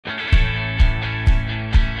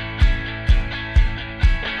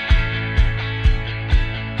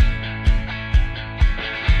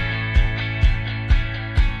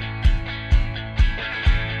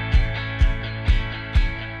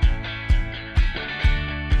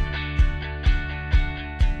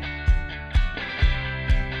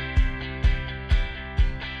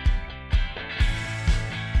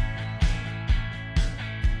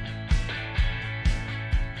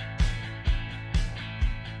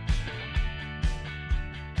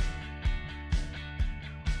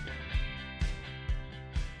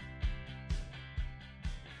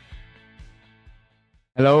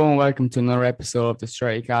Hello and welcome to another episode of the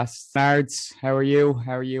Strettycast. Nards, how are you?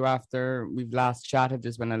 How are you after we've last chatted?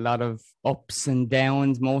 There's been a lot of ups and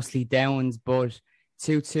downs, mostly downs, but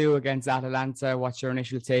 2-2 against Atalanta. What's your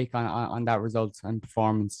initial take on that result and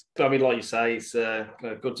performance? I mean, like you say, it's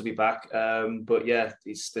good to be back. But yeah,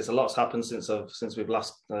 there's a lot's happened since we've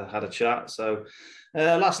last had a chat. So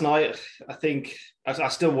last night, I think I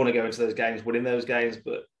still want to go into those games, winning those games,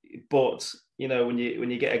 but you know, when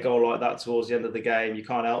you get a goal like that towards the end of the game, you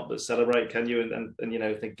can't help but celebrate, can you? And you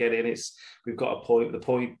know, think get in. We've got a point. The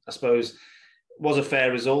point, I suppose, was a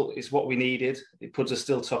fair result. It's what we needed. It puts us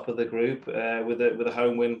still top of the group with a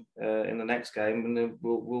home win in the next game, and then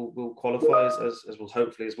we'll qualify as well,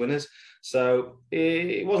 hopefully as winners. So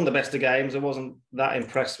it wasn't the best of games. I wasn't that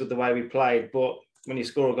impressed with the way we played, but when you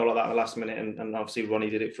score a goal like that in the last minute, and obviously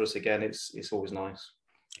Ronnie did it for us again, it's always nice.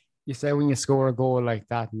 You say when you score a goal like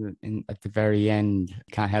that at the very end, you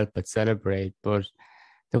can't help but celebrate, but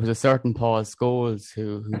there was a certain Paul Scholes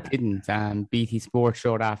who didn't. BT Sport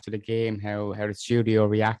showed after the game how the studio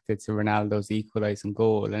reacted to Ronaldo's equalising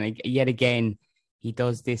goal. And yet again, he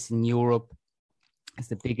does this in Europe. It's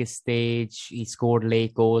the biggest stage. He scored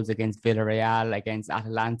late goals against Villarreal, against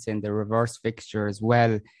Atalanta in the reverse fixture as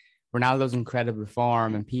well. Ronaldo's incredible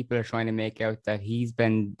form, and people are trying to make out that he's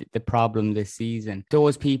been the problem this season.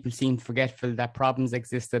 Those people seem forgetful that problems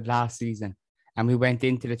existed last season. And we went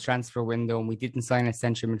into the transfer window and we didn't sign a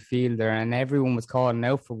central midfielder, and everyone was calling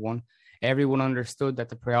out for one. Everyone understood that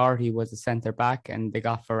the priority was a centre back, and they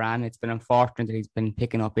got Varane. It's been unfortunate that he's been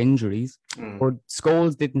picking up injuries. But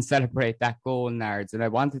Scholes didn't celebrate that goal, Nards. And I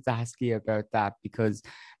wanted to ask you about that because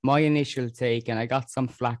my initial take, and I got some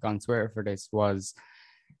flack on Twitter for this, was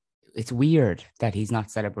it's weird that he's not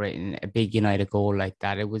celebrating a big United goal like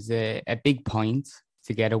that. It was a big point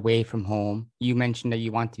to get away from home. You mentioned that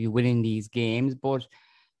you want to be winning these games, but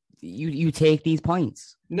you take these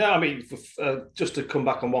points. No, I mean, just to come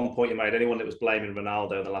back on one point you made, anyone that was blaming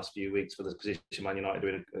Ronaldo in the last few weeks for the position Man United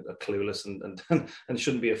doing are clueless and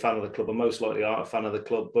shouldn't be a fan of the club, and most likely aren't a fan of the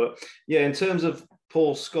club. But yeah, in terms of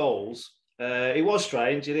Paul Scholes, it was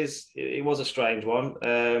strange. It was a strange one.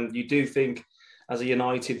 You do think, as a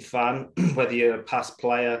United fan, whether you're a past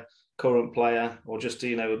player, current player, or just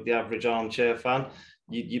the average armchair fan,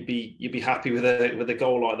 you'd be happy with a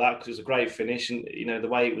goal like that because it was a great finish, and the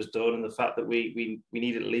way it was done, and the fact that we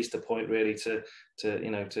needed at least a point really to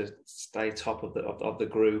stay top of the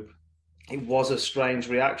group. It was a strange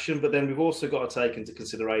reaction, but then we've also got to take into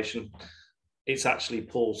consideration it's actually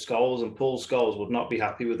Paul Scholes, and Paul Scholes would not be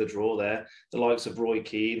happy with the draw there. The likes of Roy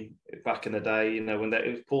Keane back in the day, when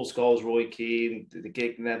it was Paul Scholes, Roy Keane, the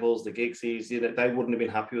Gig Nevilles, the Gigsies, they wouldn't have been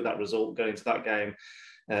happy with that result going into that game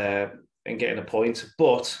and getting a point.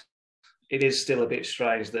 But it is still a bit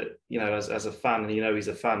strange that, as a fan, and he's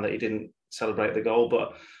a fan, that he didn't celebrate the goal.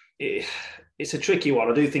 But it's a tricky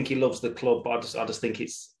one. I do think he loves the club, but I just think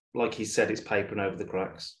it's, like he said, it's papering over the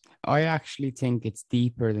cracks. I actually think it's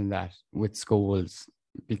deeper than that with Scholes,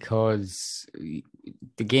 because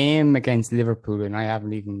the game against Liverpool, and I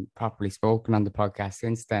haven't even properly spoken on the podcast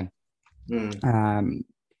since then,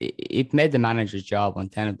 it made the manager's job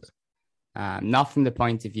untenable. Not from the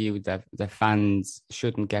point of view that the fans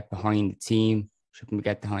shouldn't get behind the team, shouldn't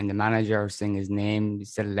get behind the manager or sing his name.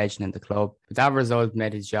 He's still a legend in the club. But that result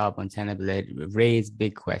made his job untenable. It raised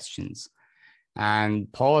big questions. And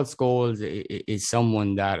Paul Scholes is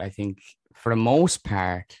someone that I think, for the most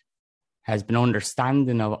part, has been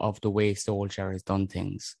understanding of the way Solskjaer has done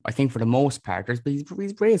things. I think for the most part,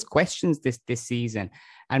 he's raised questions this season.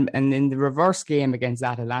 And in the reverse game against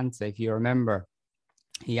Atalanta, if you remember,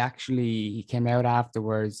 he came out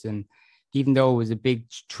afterwards, and even though it was a big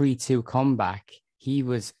 3-2 comeback, he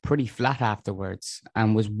was pretty flat afterwards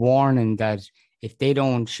and was warning that if they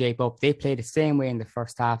don't shape up, they play the same way in the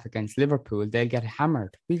first half against Liverpool, they'll get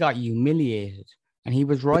hammered. We got humiliated. And he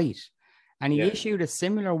was right. And he issued a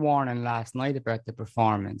similar warning last night about the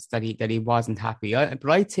performance, that he wasn't happy. But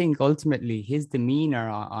I think ultimately his demeanor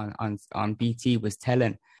on BT was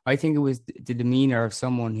telling. I think it was the demeanor of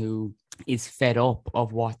someone who is fed up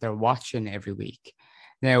of what they're watching every week.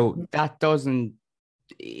 Now, that doesn't...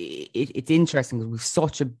 It's interesting because we've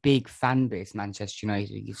such a big fan base, Manchester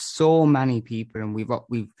United. You've so many people, and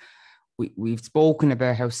we've spoken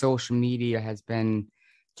about how social media has been,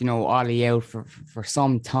 ollie out for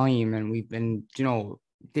some time, and we've been,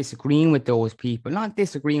 disagreeing with those people. Not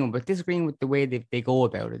disagreeing, but disagreeing with the way they go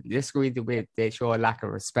about it. Disagree the way they show a lack of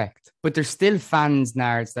respect. But there's still fans,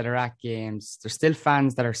 Nards, that are at games. There's still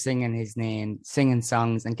fans that are singing his name, singing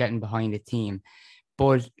songs, and getting behind the team.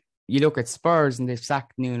 But you look at Spurs and they've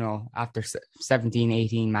sacked Nuno after 17,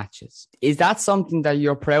 18 matches. Is that something that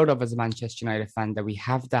you're proud of as a Manchester United fan, that we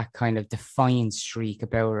have that kind of defiant streak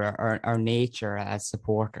about our nature as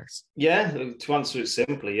supporters? Yeah, to answer it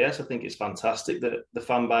simply, yes, I think it's fantastic that the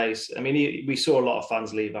fan base. I mean, we saw a lot of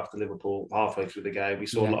fans leave after Liverpool halfway through the game. We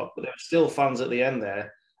saw a lot, but there were still fans at the end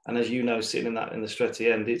there. And as you know, sitting in the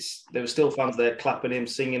stretchy end, there were still fans there clapping him,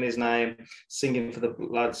 singing his name, singing for the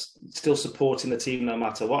lads, still supporting the team no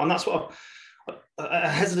matter what. And that's what I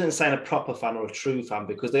hesitant in saying a proper fan or a true fan,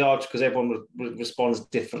 because everyone responds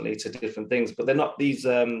differently to different things. But they're not these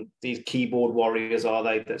keyboard warriors, are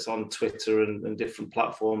they? That's on Twitter and different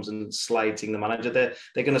platforms and slating the manager. They're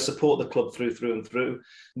going to support the club through and through,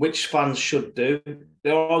 which fans should do.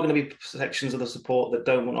 There are going to be sections of the support that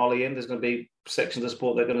don't want Ole in. There's going to be sections of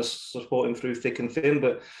support that are going to support him through thick and thin.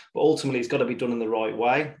 But ultimately, it's got to be done in the right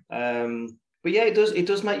way. But yeah, it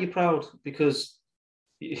does make you proud, because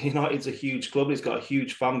United's a huge club. It's got a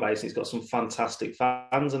huge fan base. It's got some fantastic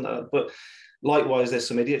fans, but likewise, there's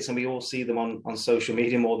some idiots, and we all see them on social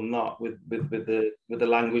media more than not with the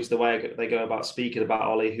language, the way they go about speaking about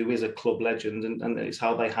Ole, who is a club legend, and it's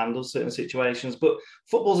how they handle certain situations. But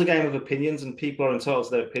football's a game of opinions, and people are entitled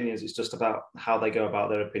to their opinions. It's just about how they go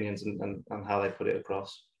about their opinions and how they put it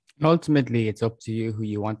across. Ultimately, it's up to you who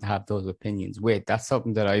you want to have those opinions with. That's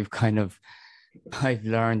something that I've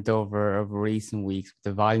learned over recent weeks, with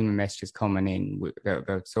the volume of messages coming in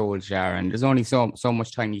about Solskjaer, and there's only so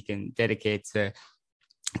much time you can dedicate to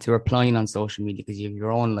replying on social media, because you have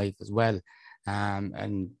your own life as well.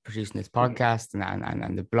 And producing this podcast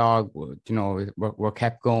and the blog, we're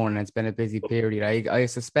kept going, and it's been a busy period. I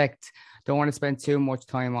suspect, don't want to spend too much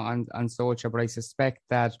time on Solskjaer, but I suspect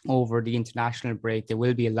that over the international break there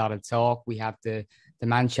will be a lot of talk. We have the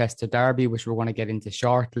Manchester derby, which we're going to get into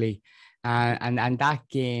shortly. And that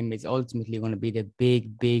game is ultimately going to be the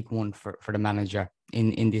big one for the manager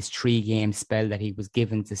in this 3-game spell that he was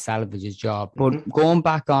given to salvage his job. But going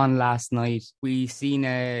back on last night, we've seen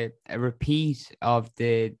a repeat of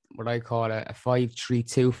what I call a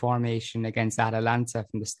 5-3-2 formation against Atalanta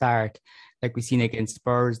from the start, like we've seen against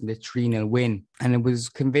Spurs in the 3-0 win. And it was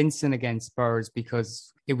convincing against Spurs,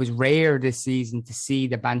 because it was rare this season to see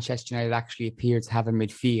the Manchester United actually appear to have a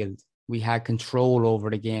midfield. We had control over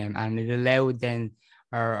the game, and it allowed then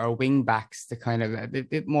our wing backs to kind of a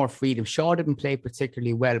bit more freedom. Shaw didn't play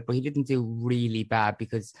particularly well, but he didn't do really bad,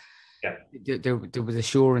 because there was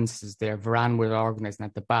assurances there. Varane was organising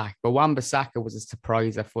at the back, but Wan-Bissaka was a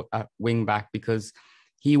surprise at wing back, because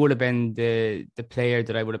he would have been the player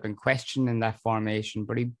that I would have been questioning in that formation,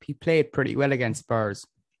 but he played pretty well against Spurs.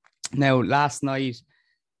 Now, last night,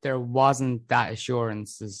 there wasn't that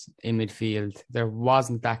assurances in midfield. There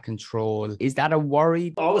wasn't that control. Is that a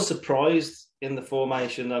worry? I was surprised in the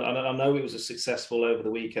formation. I know it was a successful over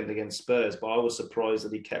the weekend against Spurs, but I was surprised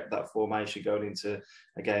that he kept that formation going into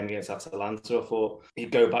a game against Atalanta. I thought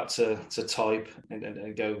he'd go back to type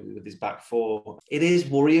and go with his back four. It is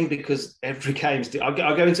worrying, because every game, I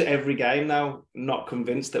go into every game now not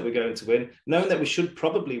convinced that we're going to win, knowing that we should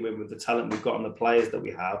probably win with the talent we've got and the players that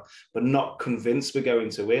we have, but not convinced we're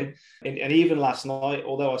going to win. And even last night,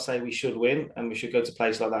 although I say we should win and we should go to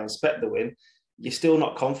places like that and expect the win, you're still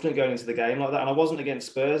not confident going into the game like that. And I wasn't against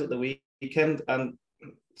Spurs at the weekend. And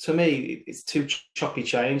to me, it's too choppy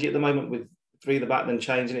change at the moment, with 3 at the back, then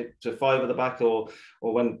changing it to 5 at the back, or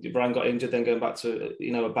when Varane got injured, then going back to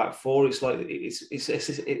a back 4. It's like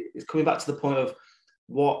it's coming back to the point of,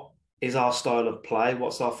 what is our style of play?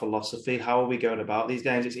 What's our philosophy? How are we going about these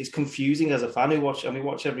games? It's confusing as a fan who watch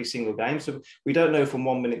every single game, so we don't know from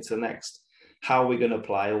one minute to the next how we're going to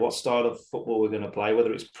play, or what style of football we're going to play,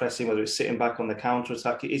 whether it's pressing, whether it's sitting back on the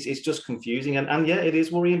counter-attack. It's just confusing. And yeah, it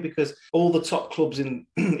is worrying, because all the top clubs in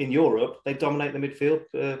Europe, they dominate the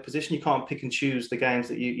midfield position. You can't pick and choose the games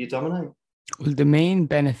that you dominate. Well, the main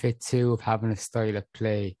benefit too of having a style of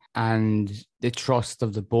play, and the trust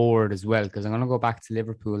of the board as well, because I'm going to go back to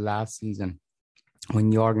Liverpool last season,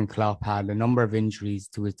 when Jurgen Klopp had a number of injuries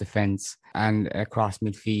to his defence, and across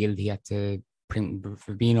midfield he had to bring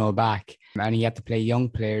Fabinho back, and he had to play young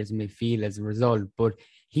players in midfield as a result. But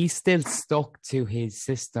he still stuck to his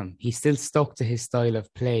system. He still stuck to his style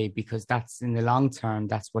of play, because that's, in the long term,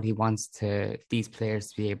 that's what he wants these players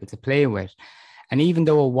to be able to play with. And even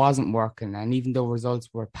though it wasn't working, and even though results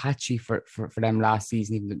were patchy for them last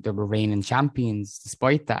season, even though they were reigning champions,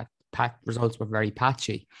 despite that, results were very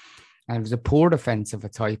patchy. And it was a poor defence of a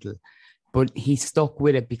title. But he stuck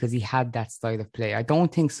with it because he had that style of play. I don't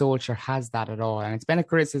think Solskjaer has that at all. And it's been a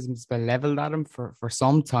criticism that's been levelled at him for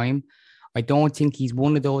some time. I don't think he's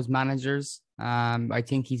one of those managers. I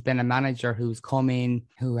think he's been a manager who's come in,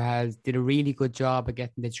 who has did a really good job of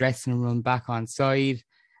getting the dressing room back on side,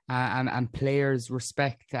 and players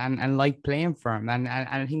respect and like playing for him. And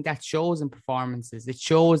I think that shows in performances. It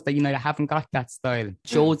shows that United haven't got that style. It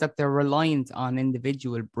shows that they're reliant on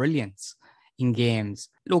individual brilliance in games.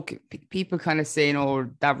 Look, people kind of saying, "Oh,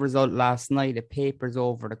 that result last night, it papers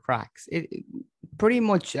over the cracks." Pretty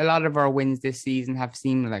much a lot of our wins this season have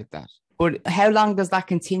seemed like that. But how long does that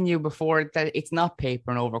continue before it's not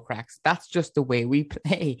papering over cracks? That's just the way we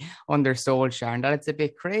play under Solskjaer, and that it's a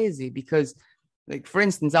bit crazy because, like, for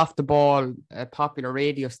instance, Off the Ball, a popular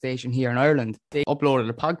radio station here in Ireland, they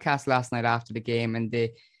uploaded a podcast last night after the game, and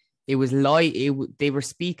it was live. They were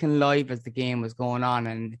speaking live as the game was going on,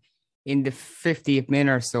 and in the 50th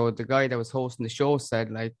minute or so, the guy that was hosting the show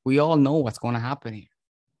said, like, we all know what's going to happen here.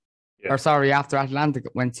 Yeah. Or sorry, after Atalanta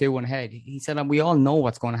went 2-1 ahead, he said, we all know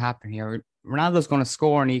what's going to happen here. Ronaldo's going to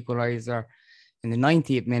score an equaliser in the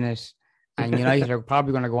 90th minute, and United are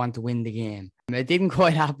probably going to go on to win the game. It didn't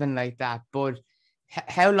quite happen like that, but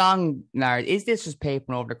how long now? Is this just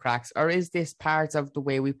papering over the cracks, or is this part of the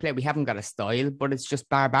way we play? We haven't got a style, but it's just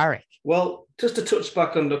barbaric. Well, just to touch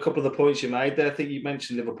back on a couple of the points you made there, I think you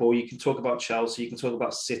mentioned Liverpool. You can talk about Chelsea, you can talk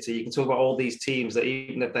about City, you can talk about all these teams that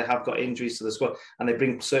even if they have got injuries to the squad and they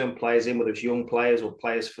bring certain players in, whether it's young players or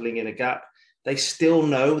players filling in a gap, they still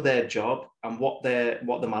know their job and what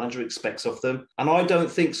the manager expects of them. And I don't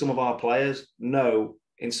think some of our players know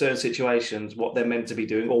in certain situations what they're meant to be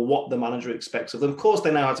doing or what the manager expects of them. Of course,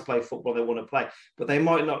 they know how to play football, they want to play, but they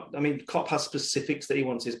might not. I mean, Klopp has specifics that he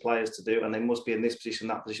wants his players to do, and they must be in this position,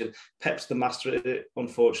 that position. Pep's the master at it,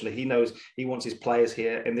 unfortunately. He knows he wants his players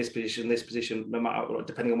here in this position, no matter,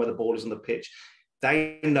 depending on where the ball is on the pitch.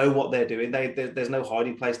 They know what they're doing. There's no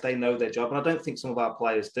hiding place. They know their job, and I don't think some of our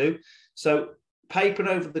players do. So papering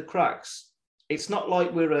over the cracks, it's not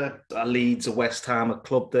like we're a Leeds, a West Ham, a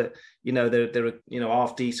club that, they're a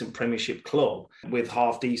half decent Premiership club with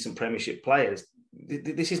half decent Premiership players.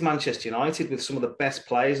 This is Manchester United with some of the best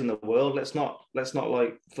players in the world. Let's not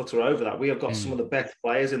like flutter over that. We have got some of the best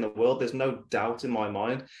players in the world. There's no doubt in my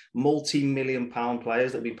mind. Multi-million-pound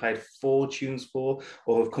players that we paid fortunes for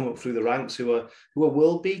or have come up through the ranks who are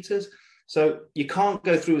world beaters. So you can't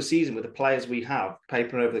go through a season with the players we have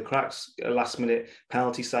papering over the cracks. A last-minute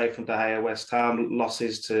penalty save from De Gea, West Ham,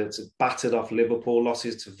 losses to battered off Liverpool,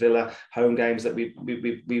 losses to Villa, home games that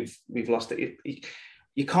we've lost.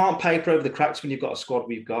 You can't paper over the cracks when you've got a squad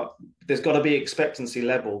we've got. There's got to be expectancy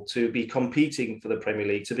level to be competing for the Premier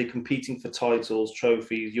League, to be competing for titles,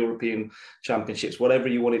 trophies, European championships, whatever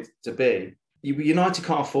you want it to be. United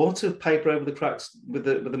can't afford to paper over the cracks with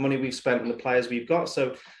the money we've spent and the players we've got.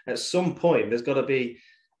 So at some point, there's got to be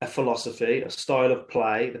a philosophy, a style of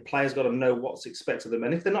play. The players got to know what's expected of them.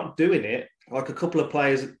 And if they're not doing it, like a couple of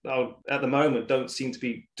players at the moment don't seem to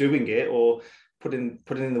be doing it or putting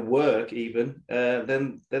in the work even,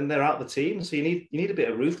 then they're out the team. So you need a bit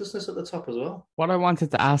of ruthlessness at the top as well. What I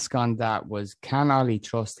wanted to ask on that was, can Ole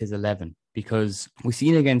trust his 11? Because we've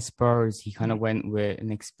seen against Spurs, he kind of went with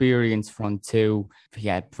an experienced front two. He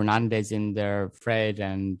had Fernandes in there, Fred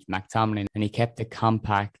and McTominay, and he kept it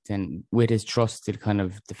compact and with his trusted kind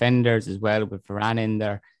of defenders as well, with Varane in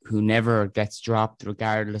there, who never gets dropped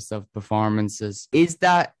regardless of performances. Is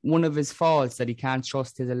that one of his faults, that he can't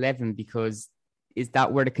trust his 11? Because is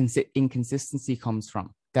that where the inconsistency comes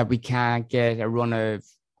from? That we can't get a run of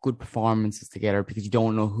good performances together because you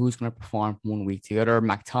don't know who's going to perform from one week to the other.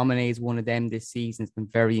 McTominay is one of them this season. It's been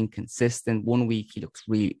very inconsistent. One week he looks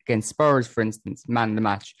really, against Spurs, for instance, man of the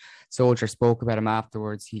match. Solskjaer spoke about him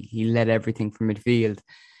afterwards. He led everything from midfield.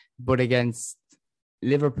 But against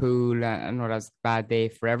Liverpool, I know that's a bad day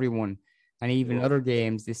for everyone. And even other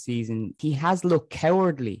games this season, he has looked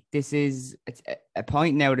cowardly. This is a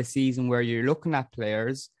point now of the season where you're looking at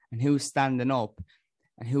players and who's standing up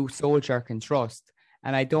and who Solskjaer can trust.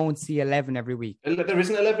 And I don't see 11 every week. There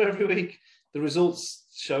isn't 11 every week. The results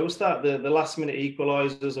shows that. The last-minute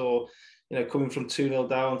equalisers or, coming from 2-0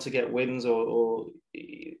 down to get wins or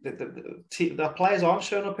the players aren't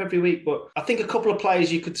showing up every week. But I think a couple of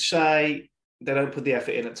players you could say they don't put the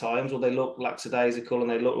effort in at times, or they look lackadaisical and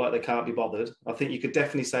they look like they can't be bothered. I think you could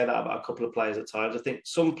definitely say that about a couple of players at times. I think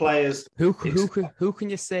some players... Who can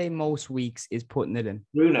you say most weeks is putting it in?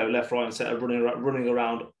 Bruno, left, right and centre, running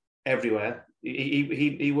around everywhere.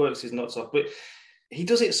 He works his nuts off, but he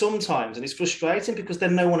does it sometimes, and it's frustrating because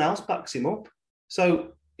then no one else backs him up.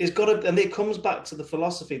 So it's got to, and it comes back to the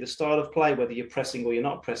philosophy, the style of play, whether you're pressing or you're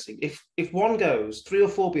not pressing. If one goes, 3 or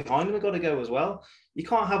 4 behind him have got to go as well. You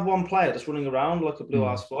can't have one player just running around like a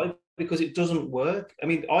blue-ass fly because it doesn't work. I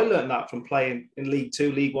mean, I learned that from playing in League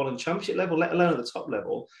Two, League One, and Championship level, let alone at the top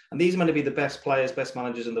level. And these are meant to be the best players, best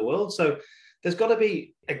managers in the world. So there's got to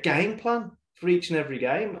be a game plan for each and every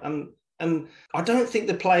game. And I don't think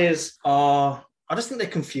the players are. I just think they're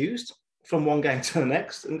confused from one game to the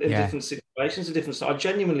next in different situations and different. I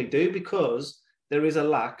genuinely do, because there is a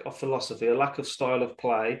lack of philosophy, a lack of style of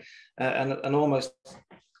play, and almost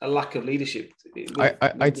a lack of leadership.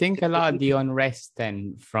 I think a lot of the unrest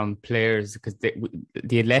then from players, because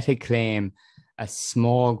the Athletic claim a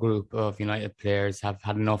small group of United players have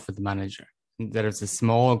had enough of the manager. There's a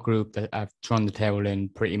small group that have thrown the towel in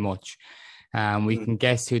pretty much. We can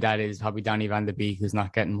guess who that is, probably Donny van de Beek, who's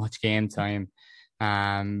not getting much game time.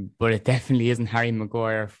 But it definitely isn't Harry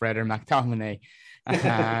Maguire, Fred or McTominay.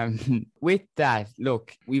 With that,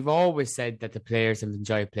 look, we've always said that the players have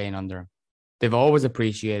enjoyed playing under him. They've always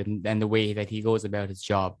appreciated him and the way that he goes about his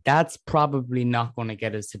job. That's probably not going to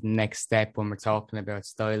get us to the next step when we're talking about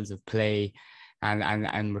styles of play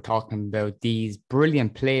and we're talking about these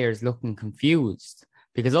brilliant players looking confused,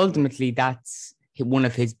 because ultimately that's one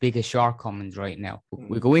of his biggest shortcomings right now.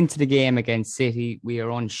 We go into the game against City, we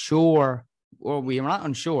are unsure, or we are not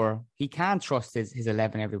unsure. He can't trust his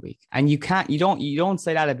 11 every week, and you don't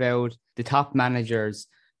say that about the top managers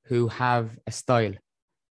who have a style,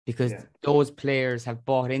 because those players have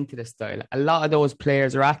bought into the style. A lot of those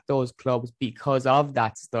players are at those clubs because of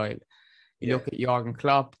that style. You look at Jurgen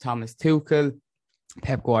Klopp, Thomas Tuchel,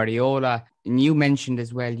 Pep Guardiola, and you mentioned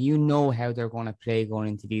as well, how they're going to play going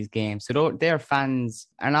into these games. So their fans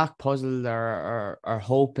are not puzzled or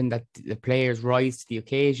hoping that the players rise to the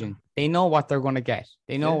occasion. They know what they're going to get.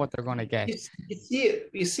 They know what they're going to get.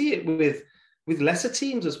 You see it with lesser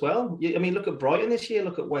teams as well. I mean, look at Brighton this year.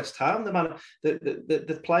 Look at West Ham.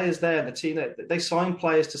 The players there, the team, they sign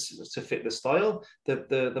players to fit the style.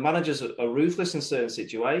 The managers are ruthless in certain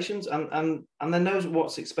situations, and they know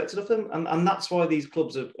what's expected of them. And that's why these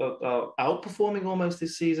clubs are outperforming almost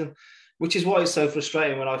this season, which is why it's so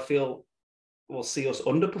frustrating when I feel we'll see us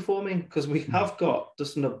underperforming, because we have got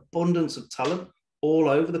just an abundance of talent all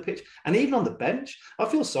over the pitch, and even on the bench. I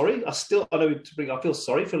feel sorry. I feel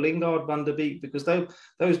sorry for Lingard, Van der Beek, because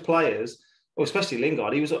those players, or especially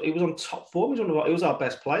Lingard, he was on top form. He was our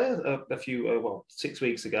best player 6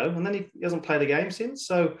 weeks ago, and then he hasn't played a game since.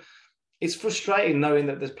 So it's frustrating knowing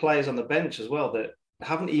that there's players on the bench as well that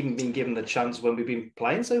haven't even been given the chance when we've been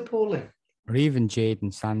playing so poorly. Or even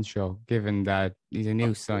Jadon Sancho, given that he's a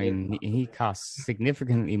new sign, he costs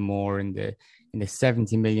significantly more in the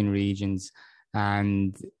 70 million regions.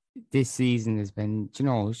 And this season has been,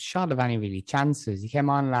 short of any really chances. He came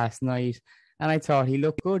on last night and I thought he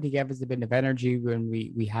looked good. He gave us a bit of energy when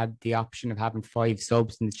we had the option of having 5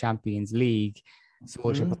 subs in the Champions League.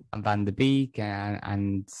 So Van de Beek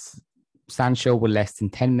and Sancho with less than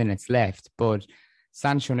 10 minutes left. But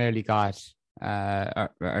Sancho nearly got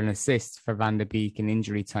an assist for Van de Beek in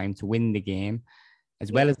injury time to win the game.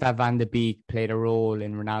 As well as that, Van de Beek played a role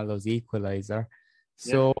in Ronaldo's equaliser.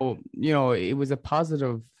 So, it was a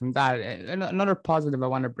positive from that. Another positive I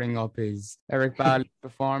want to bring up is Eric Bailly's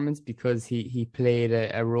performance, because he played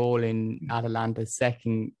a role in Atalanta's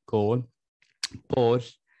second goal. But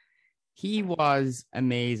he was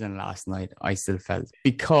amazing last night, I still felt,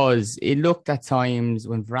 because it looked at times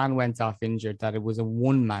when Varane went off injured that it was a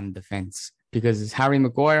one-man defence, because Harry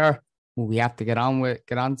Maguire, who we have to get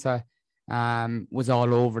onto, was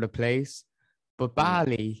all over the place. But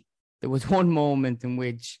Bailly, there was one moment in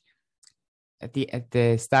which at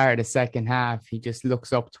the start of the second half, he just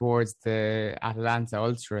looks up towards the Atalanta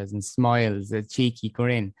Ultras and smiles, a cheeky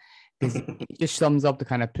grin, because it just sums up the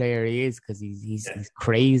kind of player he is, because he's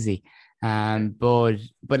crazy. But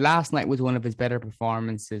last night was one of his better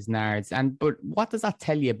performances, Nards. But what does that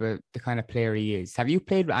tell you about the kind of player he is? Have you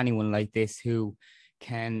played with anyone like this who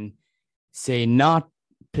can, say, not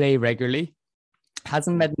play regularly,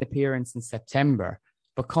 hasn't made an appearance in September,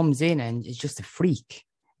 but comes in and is just a freak?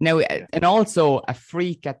 Now, and also a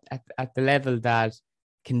freak at the level that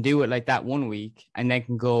can do it like that one week and then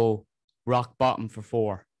can go rock bottom for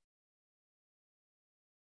 4.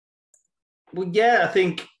 Well, yeah, I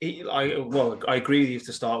think I agree with you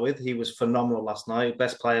to start with. He was phenomenal last night.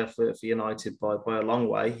 Best player for United by a long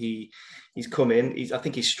way. He's come in. I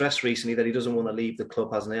think he's stressed recently that he doesn't want to leave the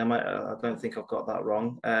club, hasn't he? I don't think I've got that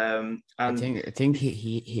wrong. I think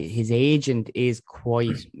his agent is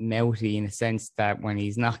quite melty in a sense that when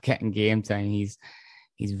he's not getting game time, he's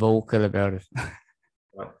vocal about it.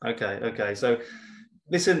 Okay. So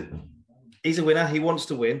listen, he's a winner. He wants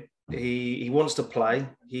to win. He wants to play.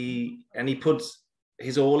 He puts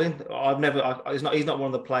he's all in. He's not one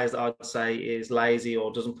of the players that I'd say is lazy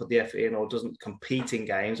or doesn't put the effort in or doesn't compete in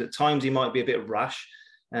games. At times he might be a bit rash,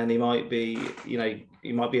 and he might be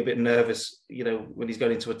a bit nervous, when he's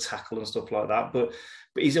going into a tackle and stuff like that. But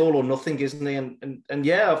he's all or nothing, isn't he? And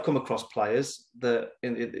yeah, I've come across players that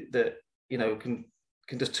can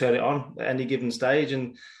just turn it on at any given stage.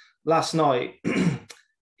 And last night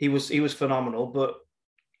he was phenomenal. But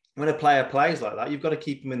when a player plays like that, you've got to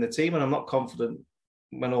keep him in the team. And I'm not confident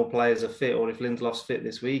when all players are fit, or if Lindelof's fit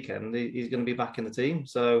this weekend, he's going to be back in the team.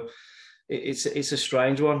 So it's a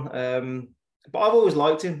strange one. But I've always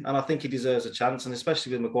liked him, and I think he deserves a chance. And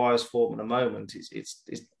especially with Maguire's form at the moment,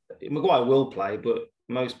 Maguire will play, but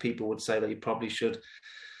most people would say that he probably should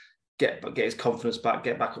get his confidence back,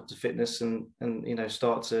 get back up to fitness, and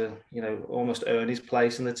start to almost earn his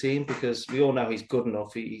place in the team, because we all know he's good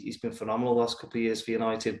enough. He's been phenomenal the last couple of years for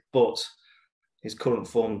United, but his current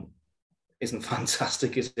form isn't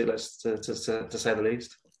fantastic, is it? To say the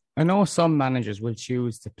least. I know some managers will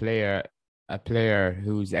choose to play a player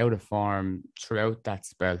who's out of form throughout that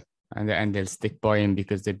spell, and they'll stick by him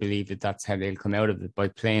because they believe that that's how they'll come out of it, by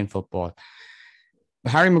playing football.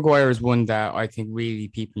 Harry Maguire is one that I think really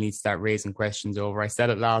people need to start raising questions over. I said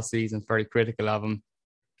it last season, very critical of him.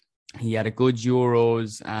 He had a good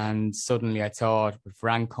Euros, and suddenly I thought, with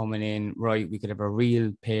Varane coming in, right, we could have a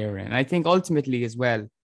real pairing. And I think ultimately as well,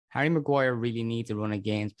 Harry Maguire really needs to run a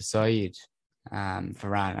games beside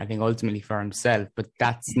Varane. I think ultimately for himself, but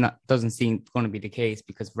doesn't seem going to be the case,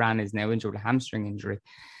 because Varane is now injured with a hamstring injury,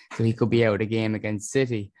 so he could be out a game against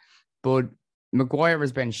City. But Maguire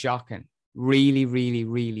has been shocking, really, really,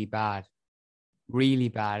 really bad,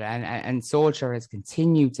 and Solskjaer has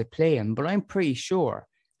continued to play him. But I'm pretty sure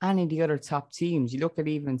any of the other top teams, you look at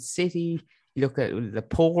even City, you look at the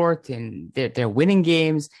Port, and they're winning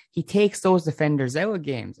games. He takes those defenders out of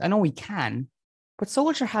games. I know he can, but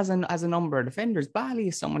Solskjaer has a number of defenders. Bally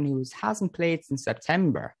is someone who hasn't played since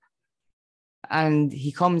September, and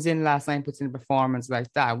he comes in last night, puts in a performance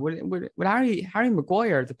like that. With Harry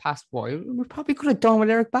Maguire the past while, we probably could have done with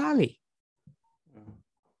Eric Bally.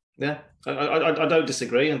 Yeah, I don't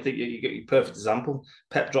disagree. I think you get your perfect example.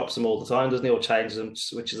 Pep drops them all the time, doesn't he? Or changes them,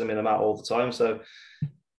 switches them in and out all the time. So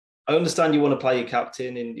I understand you want to play your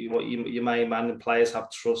captain and your main man, and players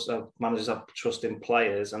have trust. Managers have trust in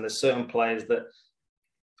players, and there's certain players that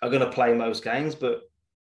are going to play most games, but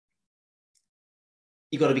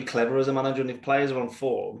you've got to be clever as a manager. And if players are on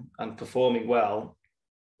form and performing well,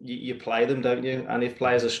 you play them, don't you? And if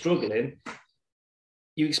players are struggling,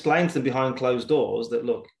 you explain to them behind closed doors that,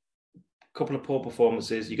 look, a couple of poor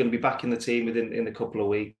performances, you're going to be back in the team in a couple of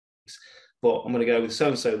weeks, but I'm going to go with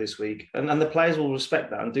so-and-so this week. And the players will respect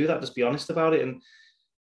that and do that. Just be honest about it. And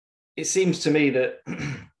it seems to me that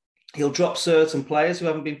he'll drop certain players who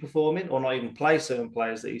haven't been performing, or not even play certain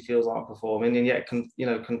players that he feels aren't performing, and yet can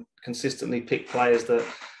consistently pick players that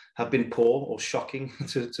have been poor or shocking,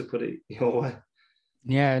 to put it your way.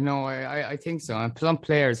 Yeah, no, I think so. And some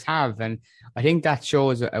players have, and I think that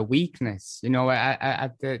shows a weakness.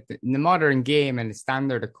 At the modern game and the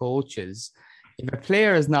standard of coaches, if a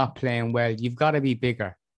player is not playing well, you've got to be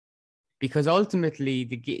bigger, because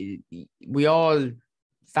ultimately we all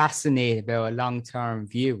fascinate about a long-term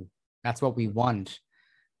view. That's what we want,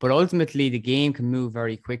 but ultimately the game can move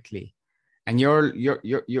very quickly, and your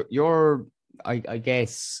I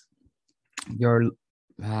guess your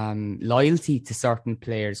loyalty to certain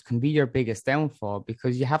players can be your biggest downfall,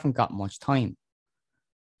 because you haven't got much time.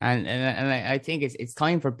 And I think it's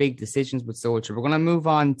time for big decisions with Solskjaer. We're going to move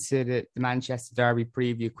on to the Manchester Derby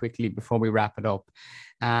preview quickly before we wrap it up.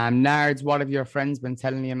 Nards, what have your friends been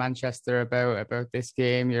telling you in Manchester about this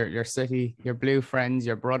game? Your City, your blue friends,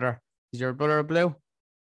 your brother. Is your brother a blue?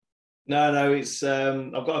 No, it's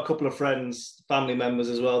I've got a couple of friends, family members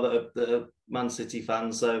as well, that are Man City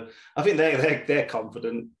fans. So I think they're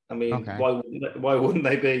confident. I mean, okay. Why wouldn't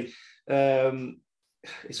they be?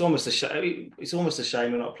 It's almost a shame. It's almost a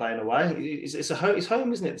shame we're not playing away. It's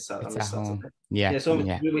home, isn't it? It's at home. Yeah.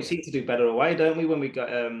 We seem to do better away, don't we? When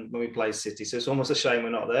we play City, so it's almost a shame we're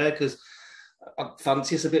not there, because I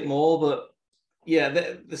fancy us a bit more. But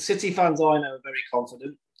yeah, the City fans I know are very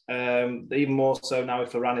confident. Even more so now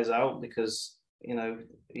if Varane is out, because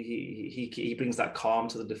he brings that calm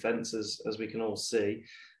to the defence, as we can all see.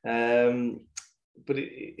 But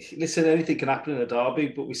listen, anything can happen in a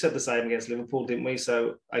derby. But we said the same against Liverpool, didn't we?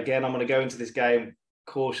 So again, I'm going to go into this game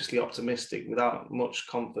cautiously optimistic, without much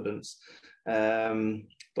confidence,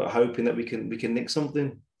 but hoping that we can nick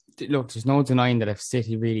something. Look, there's no denying that if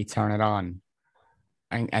City really turn it on,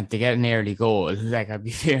 and to get an early goal, like I'd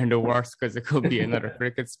be fearing the worst because it could be another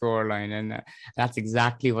cricket scoreline. And that's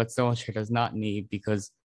exactly what Solskjaer does not need,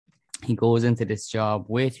 because he goes into this job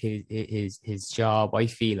with his job, I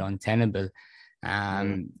feel, untenable.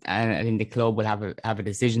 And I think the club will have a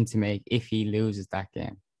decision to make if he loses that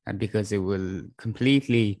game, and because it will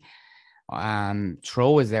completely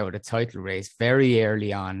throw us out of the title race very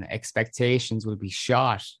early on. Expectations will be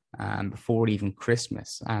shot before even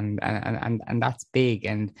Christmas, and that's big.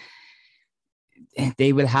 And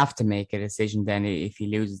they will have to make a decision then if he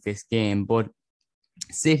loses this game. But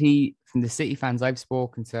City, from the City fans I've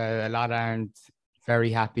spoken to, a lot aren't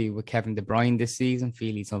very happy with Kevin De Bruyne this season,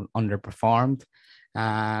 feel he's underperformed.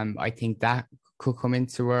 I think that could come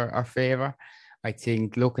into our favour. I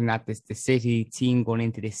think looking at the City team going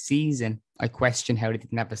into this season, I question how they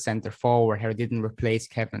didn't have a centre forward, how they didn't replace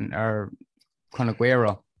Kevin or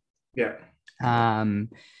Conaguero. Yeah.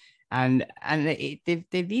 And they've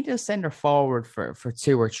needed a centre forward for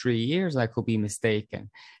 2 or 3 years. I could be mistaken.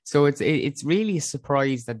 So it's really a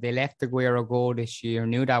surprise that they let Aguero go this year,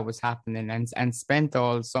 knew that was happening, and spent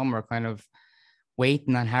all summer kind of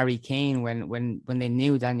waiting on Harry Kane when they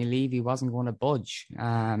knew Daniel Levy wasn't going to budge.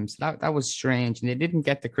 So that was strange, and they didn't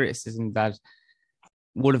get the criticism that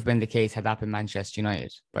would have been the case had that been Manchester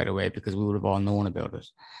United, by the way, because we would have all known about it.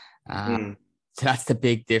 So that's the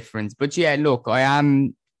big difference. But yeah, look,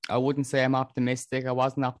 I wouldn't say I'm optimistic. I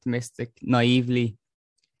wasn't optimistic naively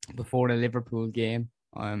before the Liverpool game.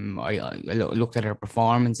 I looked at their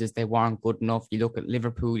performances. They weren't good enough. You look at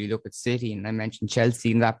Liverpool, you look at City, and I mentioned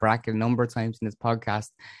Chelsea in that bracket a number of times in this podcast.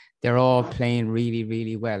 They're all playing really,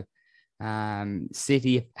 really well.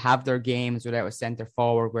 City have their games without a centre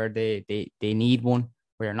forward where they need one,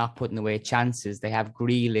 where they're not putting away chances. They have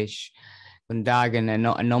Grealish, Gundogan, and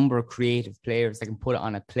a number of creative players that can put it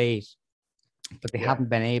on a plate, but they haven't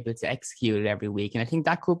been able to execute it every week. And I think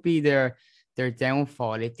that could be their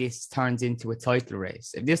downfall if this turns into a title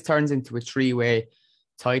race. If this turns into a 3-way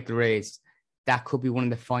title race, that could be one of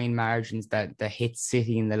the fine margins that hits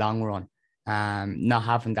City in the long run, not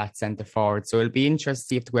having that centre forward. So it'll be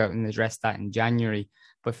interesting to go out and address that in January.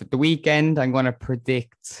 But for the weekend, I'm going to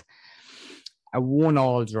predict a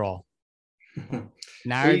 1-1 draw.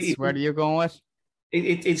 Nards, where are you going with?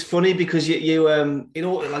 It's funny because you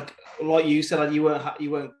like you said, you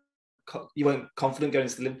weren't confident going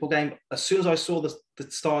into the Liverpool game. As soon as I saw the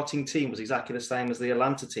starting team was exactly the same as the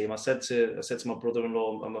Atalanta team, I said to my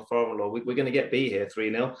brother-in-law and my father-in-law, we're going to get B here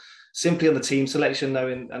 3-0, simply on the team selection,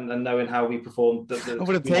 knowing how we performed. I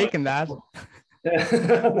would have taken that. No,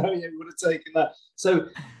 you would have taken that. So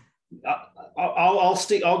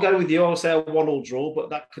I'll go with you. I'll say a 1-1 draw, but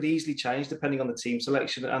that could easily change depending on the team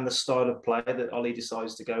selection and the style of play that Ollie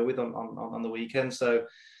decides to go with on the weekend. So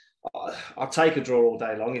I'll take a draw all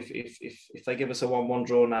day long. If they give us a 1-1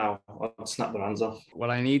 draw now, I'll snap their hands off.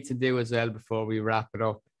 What I need to do as well before we wrap it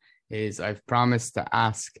up is I've promised to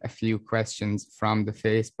ask a few questions from the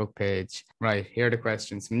Facebook page. Right, here are the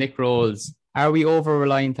questions. Nick Rolls, are we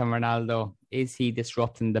over-reliant on Ronaldo? Is he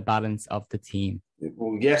disrupting the balance of the team?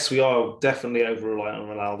 Well, yes, we are definitely over-reliant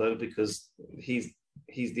on Ronaldo because he's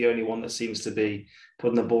the only one that seems to be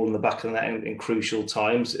putting the ball in the back of the net in crucial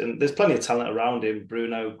times. And there's plenty of talent around him.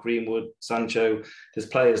 Bruno, Greenwood, Sancho. There's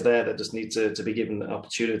players there that just need to be given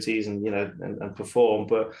opportunities and perform.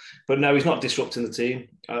 But no, he's not disrupting the team.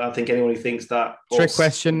 I don't think anyone who thinks that. Trick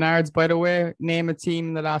question, Nards, by the way. Name a team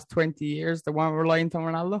in the last 20 years that weren't reliant on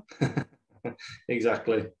Ronaldo.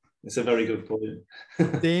 Exactly. It's a very good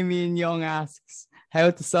point. Damien Young asks, how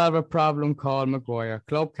to solve a problem called Maguire?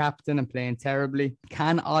 Club captain and playing terribly.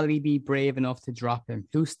 Can Ollie be brave enough to drop him?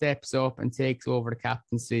 Who steps up and takes over the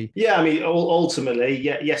captaincy? Yeah, I mean, ultimately,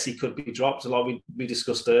 yes, he could be dropped. Like we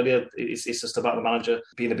discussed earlier, it's just about the manager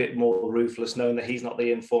being a bit more ruthless, knowing that he's not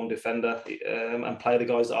the informed defender and play the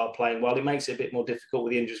guys that are playing well. It makes it a bit more difficult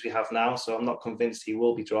with the injuries we have now, so I'm not convinced he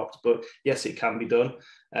will be dropped. But yes, it can be done.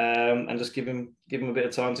 And just give him a bit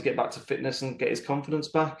of time to get back to fitness and get his confidence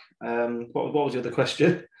back. What was the other question?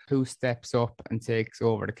 Who steps up and takes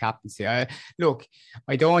over the captaincy? I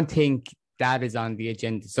don't think that is on the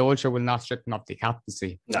agenda. Solskjaer will not strip him of the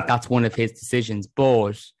captaincy. No. That's one of his decisions.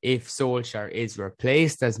 But if Solskjaer is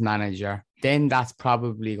replaced as manager, then that's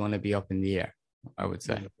probably going to be up in the air, I would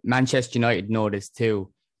say. Manchester United know this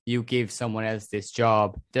too. You give someone else this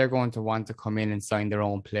job, they're going to want to come in and sign their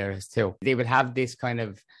own players too. They would have this kind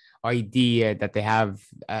of idea that they have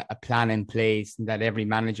a plan in place and that every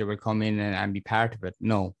manager will come in and be part of it.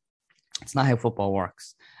 No, it's not how football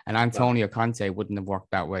works. And Antonio Conte wouldn't have worked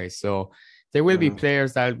that way. So there will be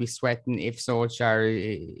players that will be sweating if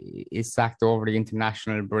Solskjaer is sacked over the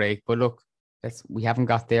international break. But look, we haven't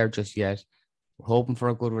got there just yet. We're hoping for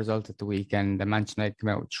a good result at the weekend. The Manchester United come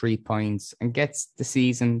out with 3 points and gets the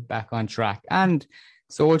season back on track. And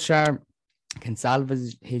Solskjaer can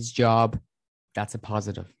salvage his job. That's a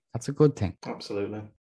positive. That's a good thing. Absolutely.